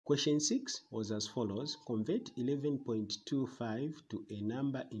Question 6 was as follows. Convert 11.25 to a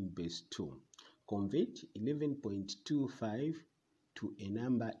number in base 2. Convert 11.25 to a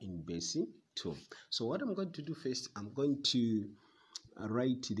number in base 2. So what I'm going to do first, I'm going to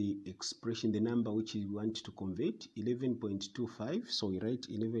write the expression, the number which we want to convert, 11.25. So we write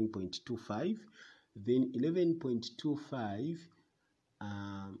 11.25. Then 11.25,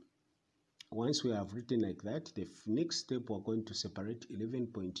 once we have written like that, the next step we're going to separate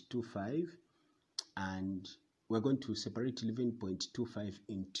 11.25, and we're going to separate 11.25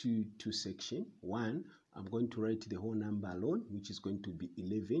 into two sections. One, I'm going to write the whole number alone, which is going to be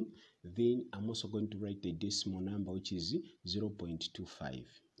 11. Then I'm also going to write the decimal number, which is 0.25.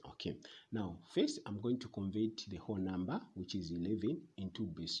 Okay, now first I'm going to convert the whole number, which is 11, into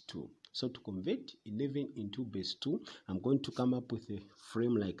base 2. So to convert 11 into base 2, I'm going to come up with a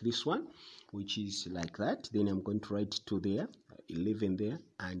frame like this one, which is like that. Then I'm going to write 2 there, 11 there,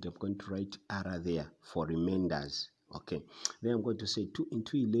 and I'm going to write R there for remainders. Okay, then I'm going to say 2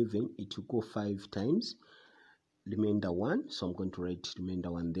 into 11, it will go 5 times, remainder 1. So I'm going to write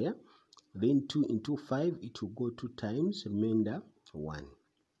remainder 1 there. Then 2 into 5, it will go 2 times, remainder 1.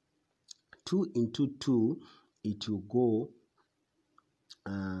 2 into 2, it will go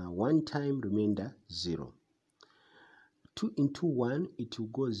 1 time, remainder 0. 2 into 1, it will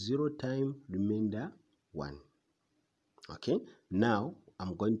go 0 time, remainder 1. Okay, now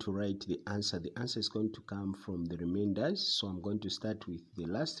I'm going to write the answer. The answer is going to come from the remainders. So I'm going to start with the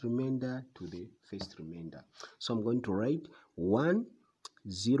last remainder to the first remainder. So I'm going to write 1,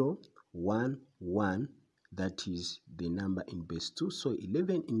 0, 1, 1. That is the number in base 2. So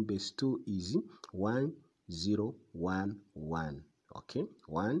 11 in base 2 is 1, 0, 1, 1. Okay,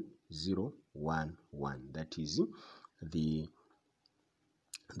 1, 0, 1, 1. That is the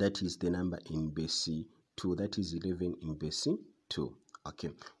number in base 2. That is 11 in base 2.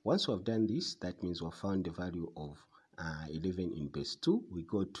 Okay, once we have done this, that means we have found the value of 11 in base 2. We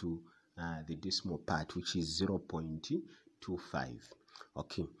go to the decimal part, which is 0.25.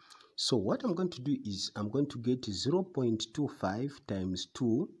 Okay, so what I'm going to do is I'm going to get 0.25 times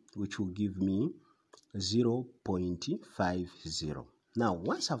 2, which will give me 0.50. Now,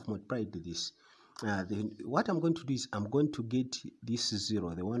 once I've multiplied this, then what I'm going to do is I'm going to get this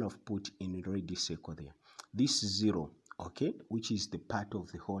 0, the one I've put in red circle there. This 0, okay, which is the part of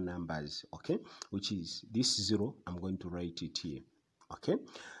the whole numbers, okay, which is this 0, I'm going to write it here, okay.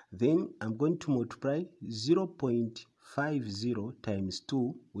 Then I'm going to multiply 0.50 times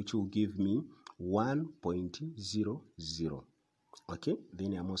 2, which will give me 1.00. Okay,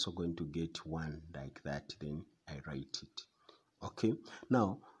 then I'm also going to get 1 like that. Then I write it. Okay,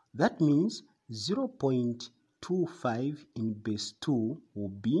 now that means 0.25 in base 2 will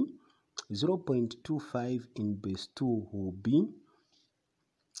be 0.25 in base 2 will be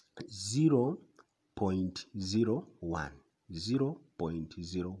 0.01.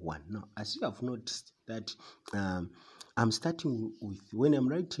 0.01. Now, as you have noticed that I'm starting with, when I'm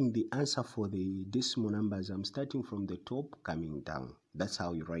writing the answer for the decimal numbers, I'm starting from the top coming down. That's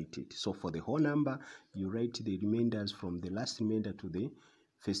how you write it. So for the whole number, you write the remainders from the last remainder to the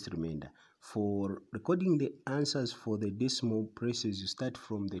first remainder. For recording the answers for the decimal places, you start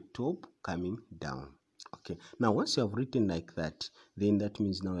from the top coming down. Okay, now once you have written like that, then that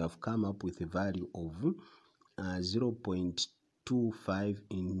means now you have come up with a value of 0.25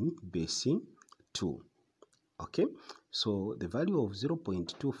 in base 2. Okay, so the value of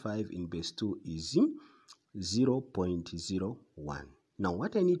 0.25 in base 2 is 0.01. Now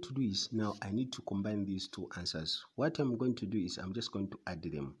what I need to do is, now I need to combine these two answers. What I'm going to do is I'm just going to add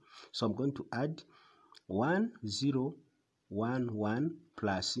them. So I'm going to add 1011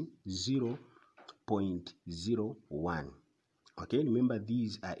 plus 0.01. Okay, remember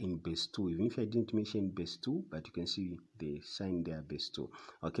these are in base 2, even if I didn't mention base 2, but you can see the sign there, base 2.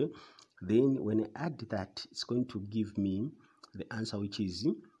 Okay, then when I add that, it's going to give me the answer, which is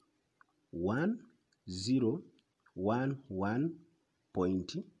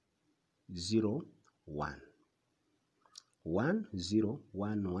 1011.01.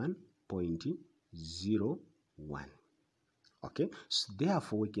 1011.01. Okay, so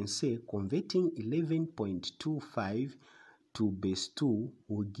therefore we can say converting 11.25 to base 2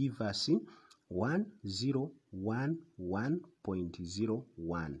 will give us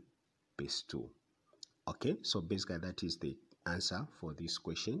 1011.01 base 2. Okay, so basically that is the answer for this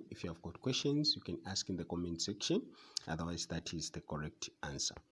question. If you have got questions, you can ask in the comment section. Otherwise, that is the correct answer.